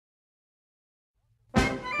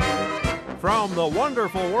From the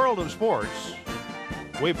wonderful world of sports,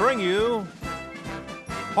 we bring you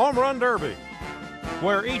Home Run Derby,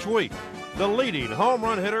 where each week the leading home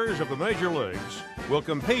run hitters of the major leagues will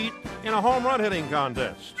compete in a home run hitting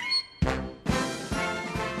contest.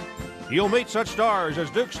 You'll meet such stars as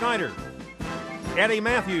Duke Snider, Eddie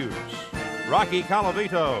Matthews, Rocky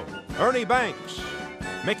Colavito, Ernie Banks,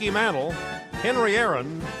 Mickey Mantle, Henry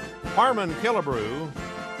Aaron, Harmon Killebrew,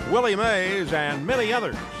 Willie Mays, and many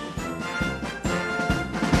others.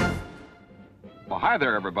 Well, hi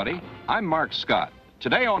there, everybody. I'm Mark Scott.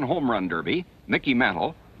 Today on Home Run Derby, Mickey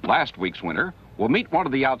Mantle, last week's winner, will meet one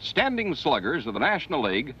of the outstanding sluggers of the National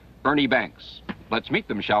League, Ernie Banks. Let's meet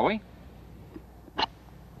them, shall we?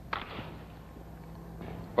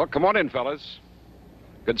 Well, come on in, fellas.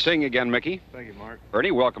 Good seeing you again, Mickey. Thank you, Mark.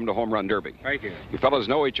 Ernie, welcome to Home Run Derby. Thank you. You fellas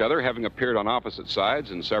know each other, having appeared on opposite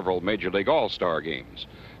sides in several Major League All-Star games.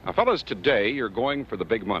 Now, fellas, today you're going for the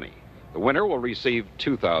big money. The winner will receive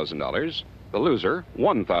 $2,000, the loser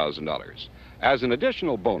 $1,000. As an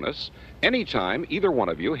additional bonus, anytime either one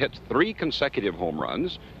of you hits 3 consecutive home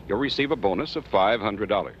runs, you'll receive a bonus of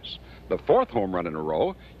 $500. The 4th home run in a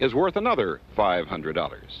row is worth another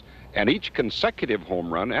 $500. And each consecutive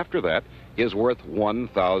home run after that is worth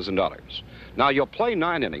 $1,000. Now, you'll play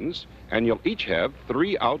 9 innings, and you'll each have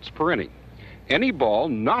 3 outs per inning. Any ball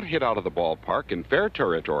not hit out of the ballpark in fair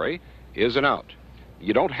territory is an out.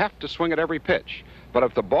 You don't have to swing at every pitch, but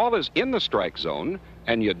if the ball is in the strike zone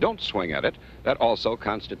and you don't swing at it, that also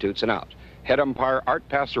constitutes an out. Head umpire Art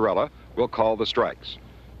Passarella will call the strikes.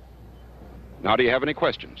 Now, do you have any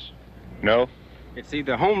questions? No. It's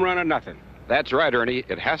either home run or nothing. That's right, Ernie.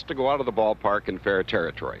 It has to go out of the ballpark in fair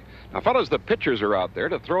territory. Now, fellas, the pitchers are out there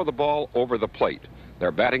to throw the ball over the plate.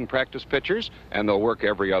 They're batting practice pitchers, and they'll work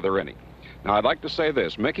every other inning. Now, I'd like to say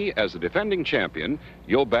this. Mickey, as the defending champion,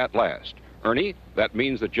 you'll bat last. Ernie, that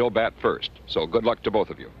means that you'll bat first. So good luck to both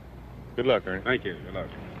of you. Good luck, Ernie. Thank you. Good luck.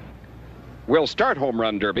 We'll start Home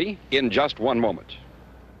Run Derby in just one moment.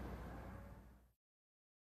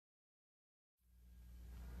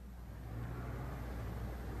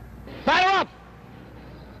 Batter up!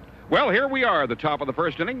 Well, here we are, the top of the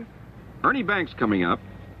first inning. Ernie Banks coming up.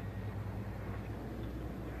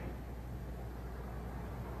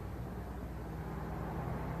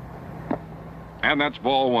 And that's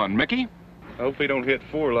ball 1. Mickey? I hope he don't hit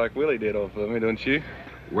 4 like Willie did off of me, don't you?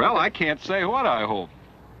 Well, I can't say what I hope.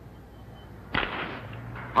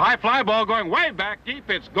 High fly ball going way back deep.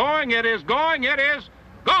 It's going, it is going, it is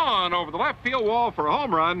gone over the left field wall for a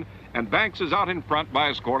home run, and Banks is out in front by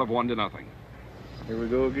a score of 1-0. Here we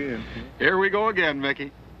go again. Here we go again,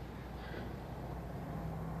 Mickey.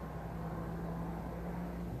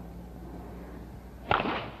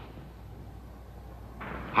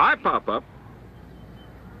 High pop-up.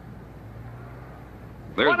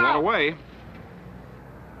 There's one away.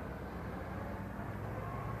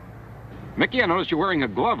 Mickey, I noticed you're wearing a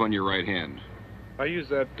glove on your right hand. I use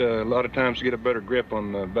that a lot of times to get a better grip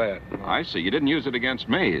on the bat. I see. You didn't use it against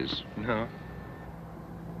Mays. No.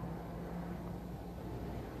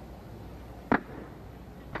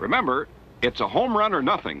 Remember, it's a home run or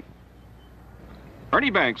nothing.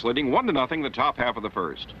 Ernie Banks leading 1-0 the top half of the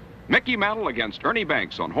first. Mickey Mantle against Ernie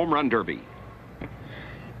Banks on Home Run Derby.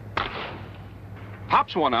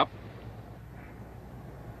 Pops one up.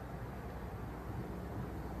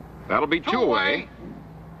 That'll be 2 away.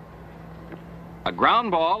 A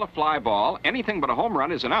ground ball, a fly ball, anything but a home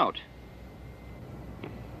run is an out.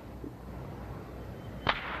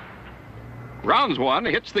 Rounds 1,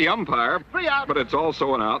 hits the umpire, 3 out. but it's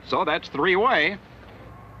also an out, so that's 3 away.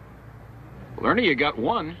 Well, Ernie, you got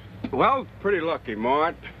 1. Well, pretty lucky,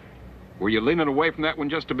 Mart. Were you leaning away from that one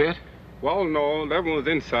just a bit? Well, no, that one was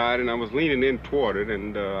inside, and I was leaning in toward it,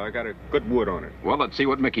 and I got a good wood on it. Well, let's see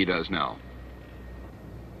what Mickey does now.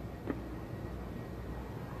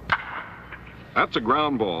 That's a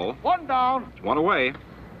ground ball. 1 down. 1 away.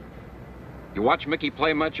 You watch Mickey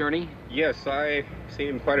play much, Ernie? Yes, I seen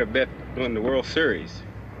him quite a bit during the World Series.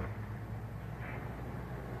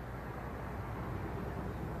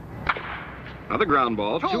 Another ground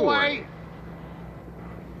ball, 2 away.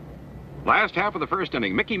 Last half of the first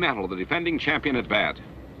inning, Mickey Mantle, the defending champion at bat.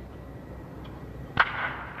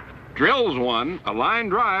 Drills one, a line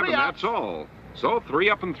drive, and that's all. So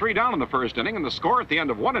 3 up and 3 down in the first inning, and the score at the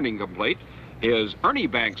end of 1 inning complete is Ernie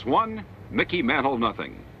Banks 1, Mickey Mantle 0.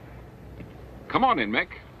 Come on in, Mick.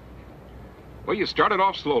 Well, you started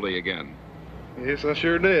off slowly again. Yes, I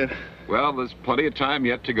sure did. Well, there's plenty of time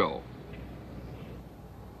yet to go.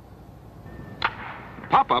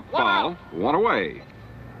 Pop-up foul, 1 away.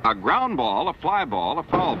 A ground ball, a fly ball, a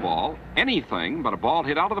foul ball, anything but a ball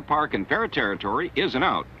hit out of the park in fair territory is an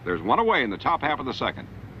out. There's one away in the top half of the second.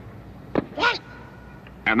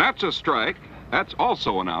 And that's a strike. That's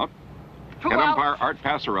also an out. Head umpire Art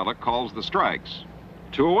Passarella calls the strikes.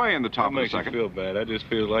 2 away in the top of the second. That makes you feel bad. That just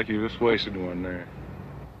feels like you just wasted one there.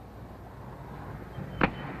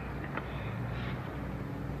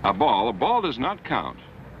 A ball does not count.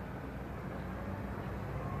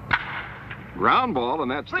 Ground ball,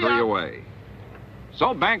 and that's 3 away.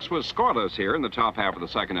 So Banks was scoreless here in the top half of the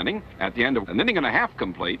second inning. At the end of an inning and a half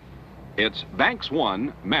complete, it's Banks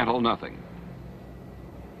 1, Mantle nothing.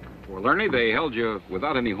 Well, Ernie, they held you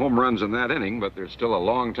without any home runs in that inning, but there's still a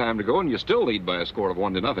long time to go, and you still lead by a score of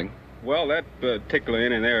 1-0. Well, that particular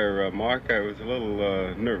inning there, Mark, I was a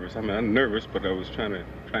little nervous. I mean, I'm nervous, but I was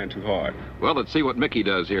trying too hard. Well, let's see what Mickey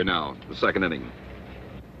does here now, the second inning.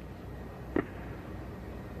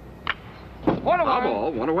 One Foul away.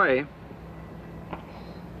 ball, 1 away.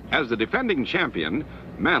 As the defending champion,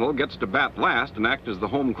 Mantle gets to bat last and act as the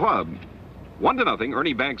home club. 1-0,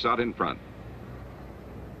 Ernie Banks out in front.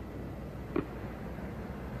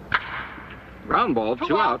 Ground ball,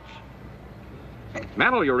 2 outs.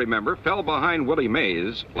 Mantle, you'll remember, fell behind Willie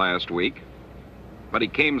Mays last week, but he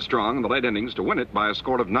came strong in the late innings to win it by a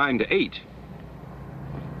score of 9-8.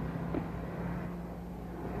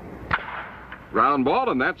 Ground ball,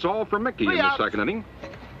 and that's all for Mickey in the second inning.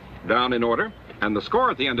 Down in order, and the score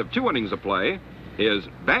at the end of 2 innings of play is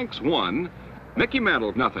Banks 1, Mickey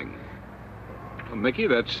Mantle nothing. Well, Mickey,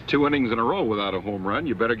 that's 2 innings in a row without a home run.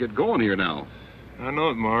 You better get going here now. I know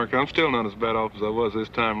it, Mark. I'm still not as bad off as I was this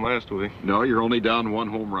time last week. No, you're only down 1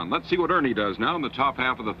 home run. Let's see what Ernie does now in the top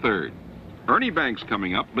half of the third. Ernie Banks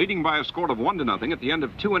coming up, leading by a score of 1-0 at the end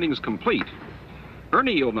of 2 innings complete.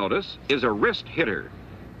 Ernie, you'll notice, is a wrist hitter,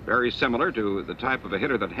 very similar to the type of a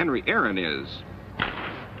hitter that Henry Aaron is.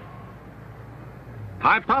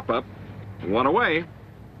 High pop-up, 1 away.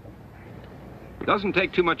 Doesn't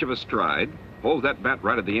take too much of a stride. Holds that bat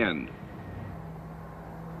right at the end.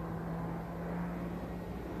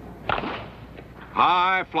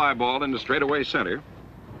 High fly ball into straightaway center.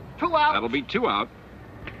 2 outs. That'll be 2 out.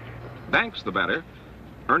 Banks the batter.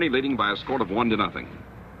 Ernie leading by a score of 1-0.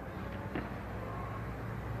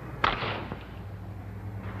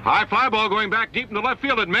 High fly ball going back deep in the left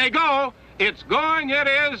field. It may go. It's going. It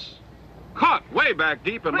is caught way back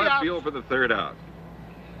deep in left field for the 3rd out.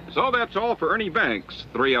 So that's all for Ernie Banks.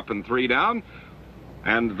 3 up and 3 down.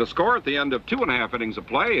 And the score at the end of 2.5 innings of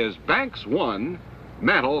play is Banks 1,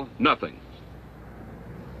 Mantle nothing.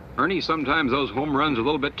 Ernie, sometimes those home runs are a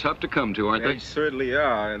little bit tough to come to, aren't They they? certainly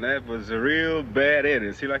are, and that was a real bad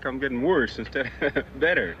inning. See, like I'm getting worse instead of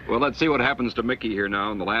better. Well, let's see what happens to Mickey here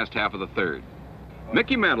now in the last half of the third.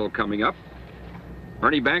 Mickey Mantle coming up.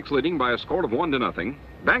 Ernie Banks leading by a score of 1-0.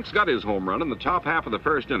 Banks got his home run in the top half of the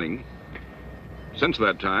first inning. Since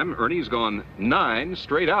that time, Ernie's gone 9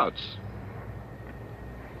 straight outs.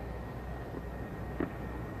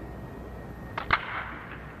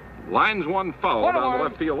 Lines 1 foul down the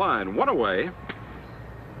left field line. 1 away.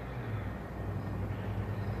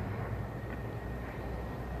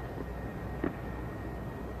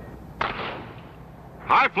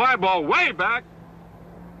 High fly ball way back.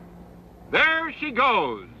 There she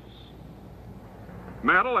goes.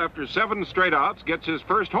 Mantle, after 7 straight outs, gets his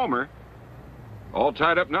first homer. All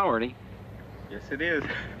tied up now, Ernie. Yes, it is.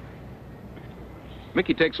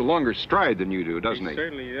 Mickey takes a longer stride than you do, doesn't he? He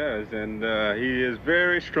certainly does, and he is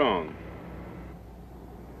very strong.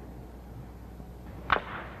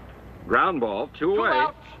 Ground ball, 2 away.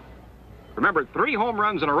 outs. Remember, 3 home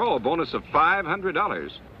runs in a row, a bonus of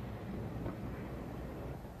 $500.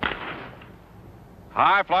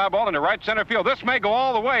 High fly ball into right center field. This may go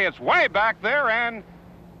all the way. It's way back there, and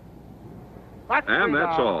that's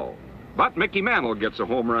all. But Mickey Mantle gets a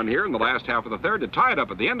home run here in the last half of the third to tie it up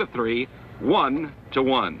at the end of 3,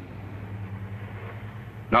 1-1.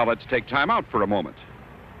 Now let's take time out for a moment.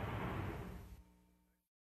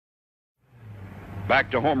 Back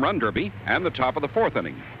to home run derby and the top of the 4th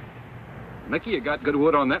inning. Mickey, you got good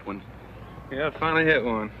wood on that one. Yeah, I finally hit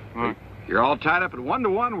one. You're all tied up at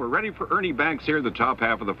 1-1. We're ready for Ernie Banks here in the top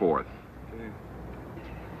half of the 4th.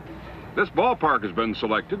 This ballpark has been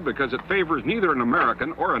selected because it favors neither an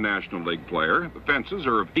American or a National League player. The fences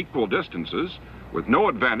are of equal distances, with no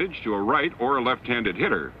advantage to a right or a left-handed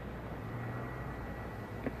hitter.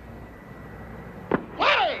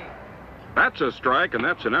 Play! That's a strike, and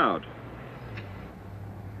that's an out.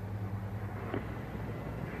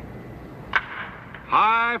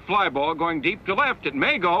 High fly ball going deep to left. It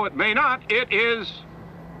may go, it may not. It is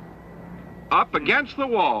up against the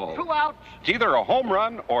wall. 2 outs. It's either a home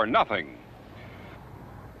run or nothing.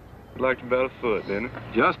 lacked about a foot, didn't it?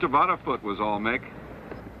 Just about a foot was all, Mick.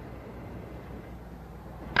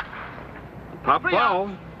 Pop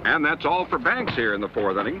foul. And that's all for Banks here in the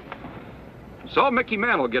fourth inning. So Mickey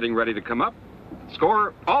Mantle getting ready to come up.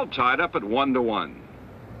 Score all tied up at 1-1.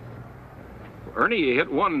 Ernie, you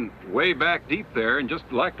hit one way back deep there and just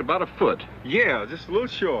lacked about a foot. Yeah, just a little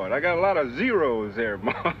short. I got a lot of zeros there,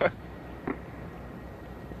 Mark.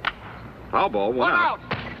 Foul ball, one out.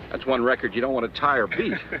 That's one record you don't want to tie or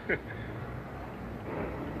beat.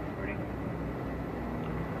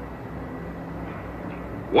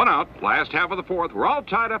 One out, last half of the fourth. We're all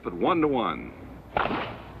tied up at 1-1.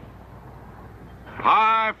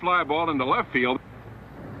 High fly ball into left field.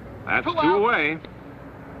 That's two away.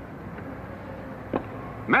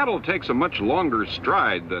 Mantle takes a much longer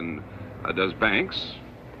stride than does Banks.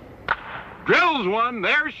 Drills one,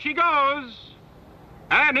 there she goes.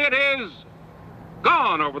 And it is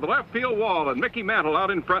gone over the left field wall. And Mickey Mantle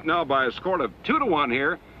out in front now by a score of 2-1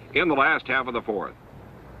 here in the last half of the fourth.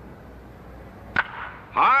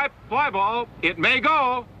 High fly ball, it may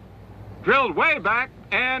go. Drilled way back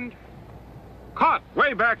and caught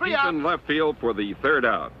way back deep in left field for the third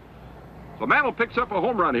out. So Mantle picks up a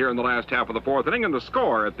home run here in the last half of the fourth inning, and the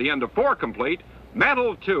score at the end of 4 complete,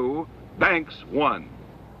 Mantle 2, Banks 1.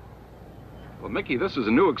 Well, Mickey, this is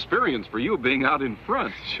a new experience for you being out in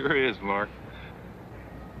front. Sure is, Mark.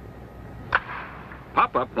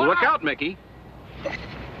 Pop up, look out, Mickey.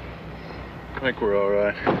 I think we're all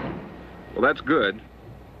right. Well, that's good.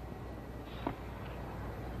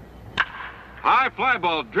 High fly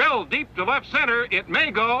ball drilled deep to left center. It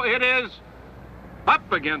may go. It is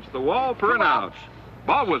up against the wall for an out.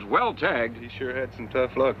 Ball was well tagged. He sure had some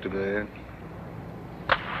tough luck today.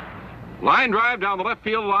 Line drive down the left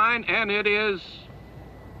field line, and it is,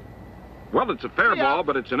 well, it's a fair ball,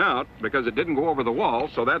 but it's an out because it didn't go over the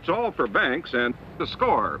wall. So that's all for Banks, and the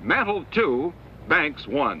score, Mantle 2, Banks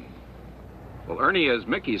 1. Well, Ernie, as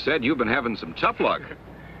Mickey said, you've been having some tough luck.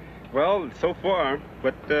 Well, so far,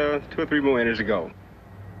 but 2 or 3 more innings to go.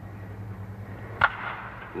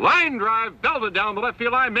 Line drive belted down the left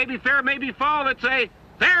field line. Maybe fair, maybe foul. It's a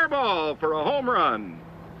fair ball for a home run.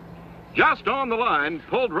 Just on the line,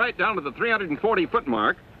 pulled right down to the 340-foot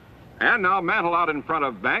mark. And now Mantle out in front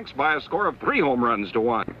of Banks by a score of 3 home runs to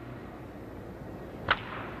 1.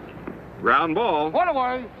 Ground ball. 1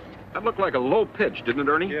 away. That looked like a low pitch, didn't it,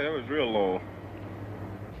 Ernie? Yeah, that was real low.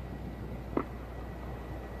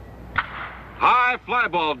 High fly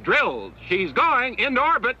ball drilled. She's going into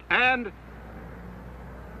orbit and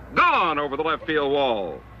gone over the left field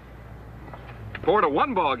wall.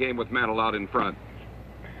 4-1 ball game with Mantle out in front.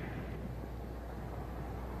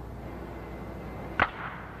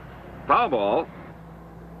 Foul ball.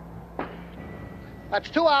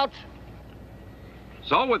 That's 2 outs.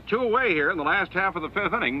 So with 2 away here in the last half of the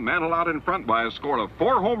 5th inning, Mantle out in front by a score of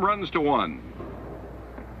 4 home runs to 1.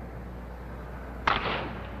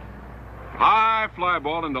 High fly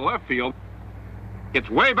ball into left field. It's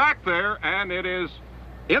way back there, and it is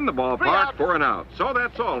in the ballpark for an out. So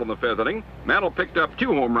that's all in the 5th inning. Mantle picked up 2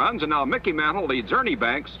 home runs, and now Mickey Mantle leads Ernie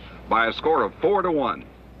Banks by a score of 4-1.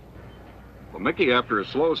 Well, Mickey, after a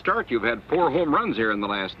slow start, you've had 4 home runs here in the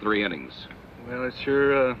last 3 innings. Well, it's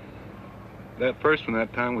sure, that first one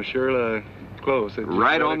that time was sure close.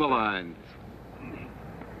 Right on the line.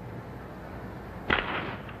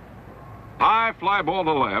 High fly ball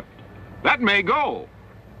to left. That may go.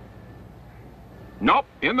 Nope,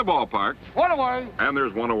 in the ballpark. 1 away. And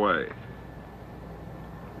there's 1 away.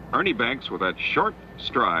 Ernie Banks with that short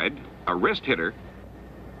stride, a wrist hitter.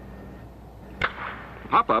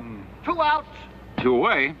 Pop up. 2 outs. 2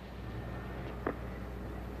 away.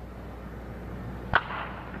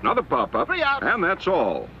 Another pop up. 3 outs. And that's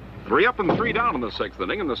all. 3 up and 3 down in the 6th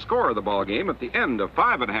inning, and the score of the ball game at the end of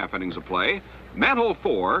 5.5 innings of play, Mantle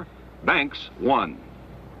 4, Banks 1.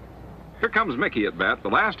 Here comes Mickey at bat, the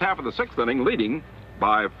last half of the 6th inning, leading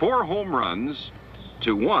by 4 home runs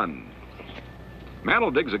to 1.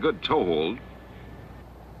 Mantle digs a good toe hold.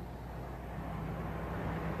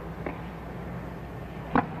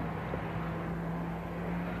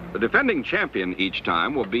 The defending champion each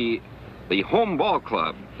time will be the home ball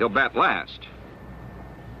club. He'll bat last.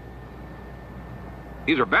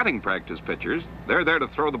 These are batting practice pitchers. They're there to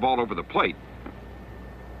throw the ball over the plate.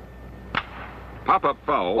 Pop-up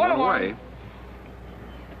foul, 1 away.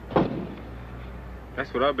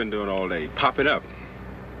 That's what I've been doing all day, pop it up.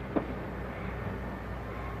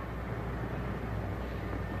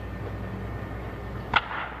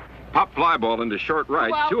 Pop fly ball into short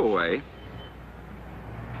right, 2 away.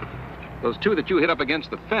 Those 2 that you hit up against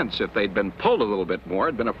the fence, if they'd been pulled a little bit more,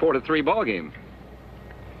 it'd been a 4-3 ball game.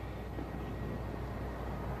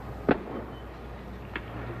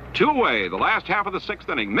 Two away, the last half of the sixth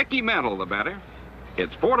inning. Mickey Mantle, the batter.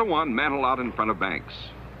 It's 4-1, Mantle out in front of Banks.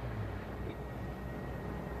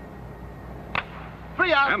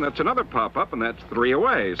 3 outs. And that's another pop-up, and that's 3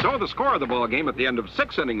 away. So the score of the ball game at the end of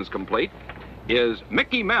 6 innings complete is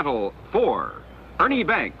Mickey Mantle 4, Ernie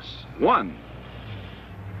Banks 1.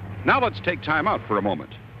 Now let's take time out for a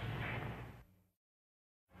moment.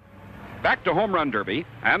 Back to Home Run Derby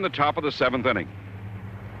and the top of the 7th inning.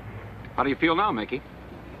 How do you feel now, Mickey?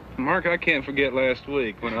 Mark, I can't forget last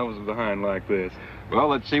week when I was behind like this. Well,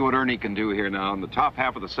 let's see what Ernie can do here now in the top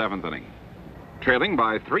half of the 7th inning. Trailing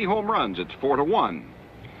by 3 home runs, it's 4-1.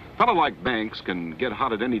 A fellow like Banks can get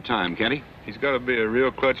hot at any time, can't he? He's got to be a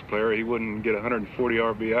real clutch player. He wouldn't get 140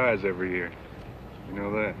 RBIs every year. You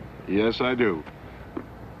know that? Yes, I do.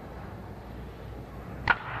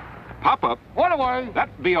 Pop up. 1 away.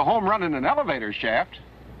 That'd be a home run in an elevator shaft.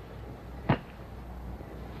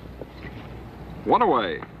 1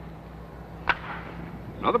 away.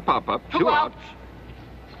 Another pop-up, 2 outs.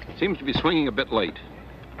 Seems to be swinging a bit late.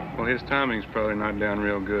 Well, his timing's probably not down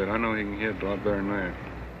real good. I know he can hit a lot better than that.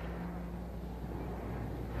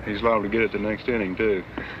 He's liable to get it the next inning, too.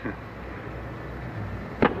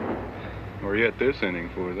 Or yet this inning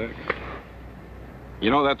for that.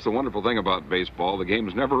 You know, that's the wonderful thing about baseball. The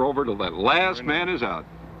game's never over till that last man is out.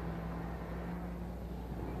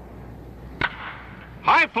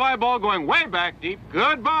 High fly ball going way back deep.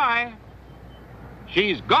 Goodbye.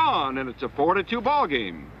 She's gone, and it's a 4-2 ball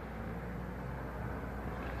game.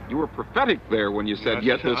 You were prophetic there when you said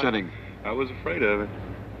yet this inning. I was afraid of it.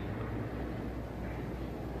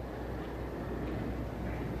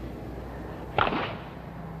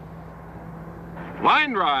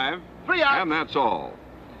 Line drive. 3 outs. And that's all.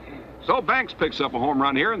 So Banks picks up a home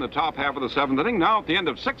run here in the top half of the 7th inning. Now at the end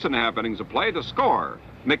of 6.5 innings of play, the score: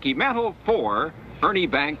 Mickey Mantle 4, Ernie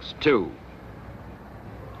Banks 2.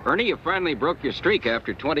 Ernie, you finally broke your streak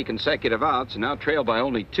after 20 consecutive outs and now trail by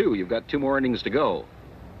only 2. You've got 2 more innings to go.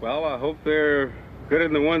 Well, I hope they're good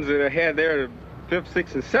in the ones that I had there, the 5th,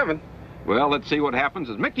 6th, and 7th. Well, let's see what happens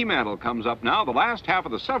as Mickey Mantle comes up now, the last half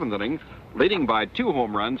of the 7th inning, leading by 2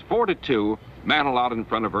 home runs, 4-2. Mantle out in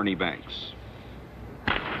front of Ernie Banks.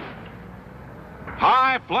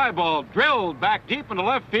 High fly ball drilled back deep into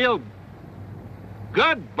left field.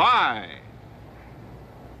 Goodbye.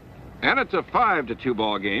 And it's a 5-2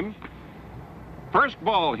 ball game. First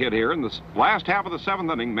ball hit here in the last half of the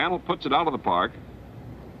 7th inning. Mantle puts it out of the park.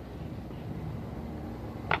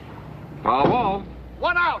 Foul ball.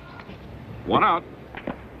 1 out. 1 out.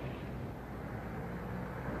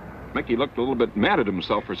 Mickey looked a little bit mad at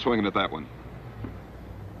himself for swinging at that one.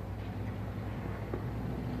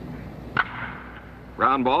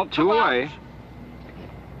 Ground ball, 2 away.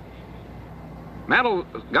 Mantle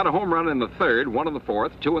got a home run in the 3rd, 1 in the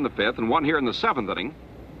 4th, 2 in the 5th, and 1 here in the 7th inning.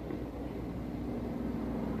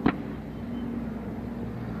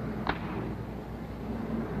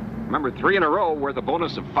 Remember, 3 in a row worth a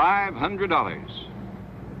bonus of $500.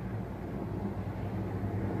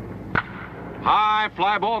 High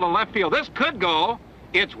fly ball to left field. This could go.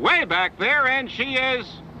 It's way back there, and she is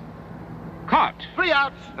caught. 3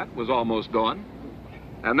 outs. That was almost gone.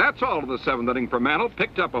 And that's all of the 7th inning for Mantle.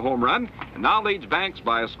 Picked up a home run, and now leads Banks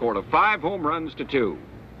by a score of 5 home runs to 2.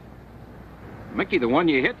 Mickey, the one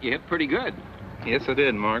you hit pretty good. Yes, I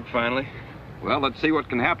did, Mark, finally. Well, let's see what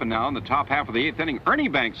can happen now in the top half of the 8th inning. Ernie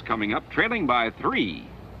Banks coming up, trailing by 3.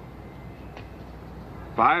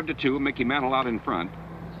 5-2, Mickey Mantle out in front.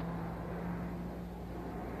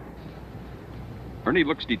 Ernie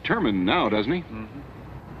looks determined now, doesn't he?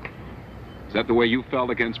 Mm-hmm. Is that the way you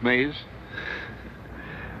felt against Mays?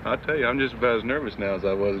 I'll tell you, I'm just about as nervous now as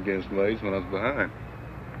I was against Mays when I was behind.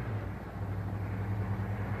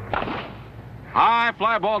 High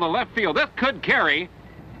fly ball to left field. This could carry.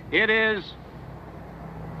 It is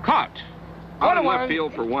caught. Out in left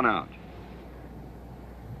field for 1 out.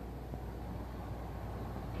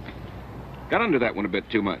 Got under that one a bit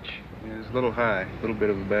too much. Yeah, it's a little high. A little bit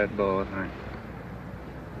of a bad ball, I think.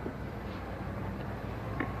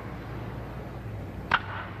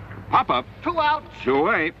 Pop up. 2 outs. 2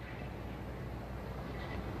 away.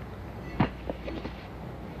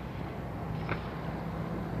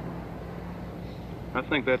 I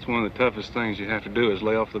think that's one of the toughest things you have to do is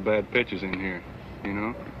lay off the bad pitches in here, you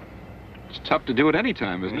know? It's tough to do it any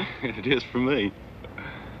time, isn't it? It is for me.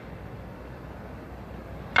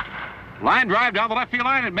 Line drive down the left field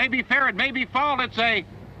line. It may be fair, it may be foul. It's a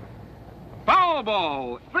foul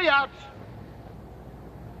ball. 3 outs.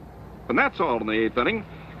 And that's all in the 8th inning.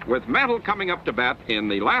 With Mantle coming up to bat in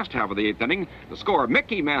the last half of the 8th inning, the score: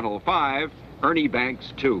 Mickey Mantle 5, Ernie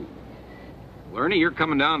Banks 2. Well, Ernie, you're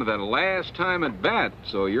coming down to that last time at bat,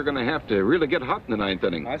 so you're going to have to really get hot in the ninth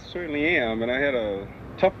inning. I certainly am, and I had a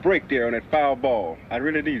tough break there on that foul ball. I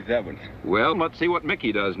really needed that one. Well, let's see what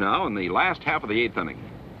Mickey does now in the last half of the eighth inning.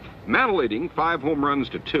 Mantle leading 5 home runs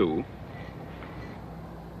to 2.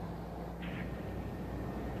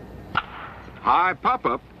 High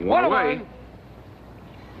pop-up, one away.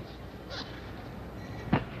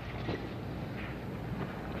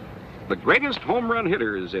 The greatest home run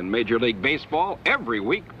hitters in Major League Baseball every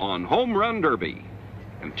week on Home Run Derby.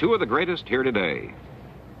 And 2 of the greatest here today.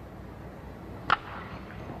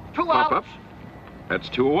 2 Pop-up. outs. That's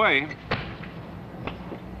 2 away.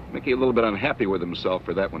 Mickey a little bit unhappy with himself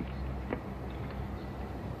for that one.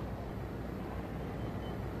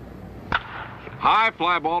 High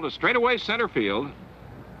fly ball to straightaway center field.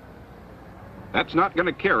 That's not going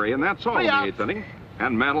to carry, and that's all in the 8th inning.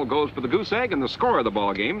 And Mantle goes for the goose egg and the score of the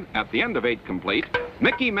ball game at the end of 8 complete.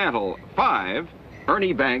 Mickey Mantle 5,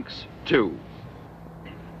 Ernie Banks 2.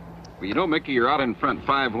 Well, you know, Mickey, you're out in front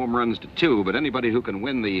 5 home runs to 2, but anybody who can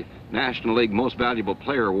win the National League Most Valuable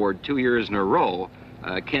Player Award 2 years in a row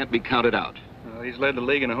can't be counted out. He's led the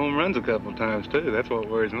league in home runs a couple of times, too. That's what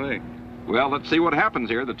worries me. Well, let's see what happens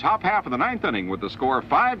here. The top half of the 9th inning with the score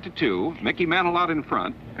 5-2. Mickey Mantle out in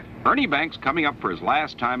front. Ernie Banks coming up for his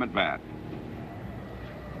last time at bat.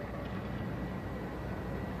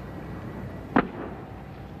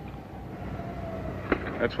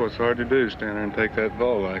 That's what's hard to do, stand there and take that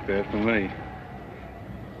ball like that for me.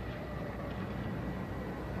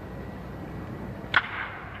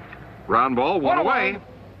 Ground ball, one away.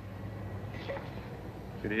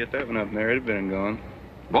 If he'd hit that one up there, it'd have been gone.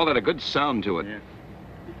 Ball had a good sound to it. Yeah.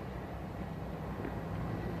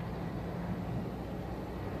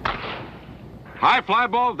 High fly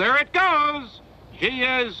ball, there it goes. She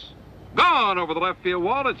is gone over the left field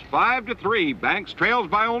wall. It's 5-3. Banks trails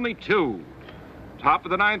by only 2. Top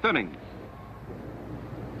of the 9th inning.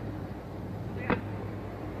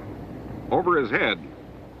 Over his head.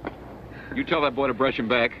 You tell that boy to brush him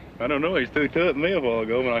back. I don't know. He threw to it me a while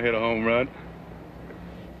ago when I hit a home run.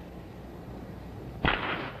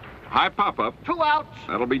 High pop-up. 2 outs.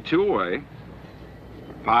 That'll be 2 away.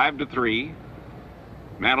 5-3.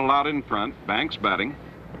 Mantle out in front. Banks batting.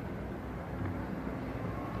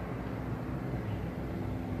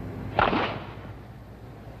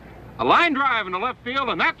 A line drive in the left field,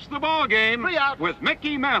 and that's the ball game. 3 outs. With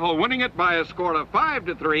Mickey Mantle winning it by a score of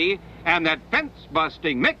 5-3, and that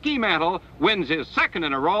fence-busting Mickey Mantle wins his 2nd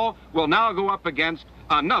in a row. Will now go up against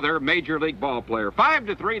another Major League ball player.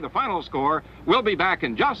 5-3, the final score. We'll be back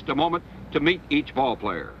in just a moment to meet each ball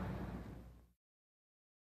player.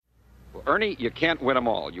 Well, Ernie, you can't win them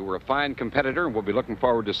all. You were a fine competitor, and we'll be looking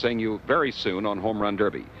forward to seeing you very soon on Home Run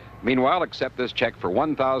Derby. Meanwhile, accept this check for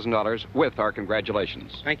 $1,000 with our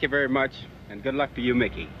congratulations. Thank you very much, and good luck to you,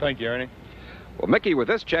 Mickey. Thank you, Ernie. Well, Mickey, with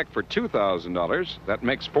this check for $2,000, that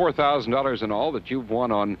makes $4,000 in all that you've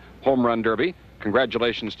won on Home Run Derby.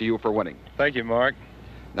 Congratulations to you for winning. Thank you, Mark.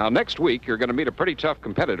 Now, next week, you're going to meet a pretty tough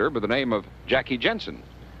competitor by the name of Jackie Jensen.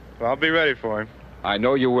 Well, I'll be ready for him. I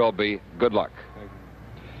know you will be. Good luck.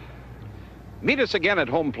 Meet us again at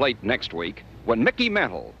home plate next week when Mickey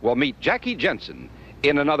Mantle will meet Jackie Jensen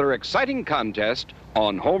in another exciting contest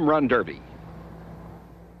on Home Run Derby.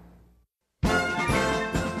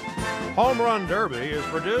 Home Run Derby is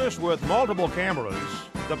produced with multiple cameras,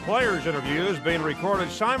 the players' interviews being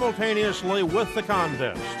recorded simultaneously with the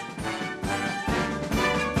contest.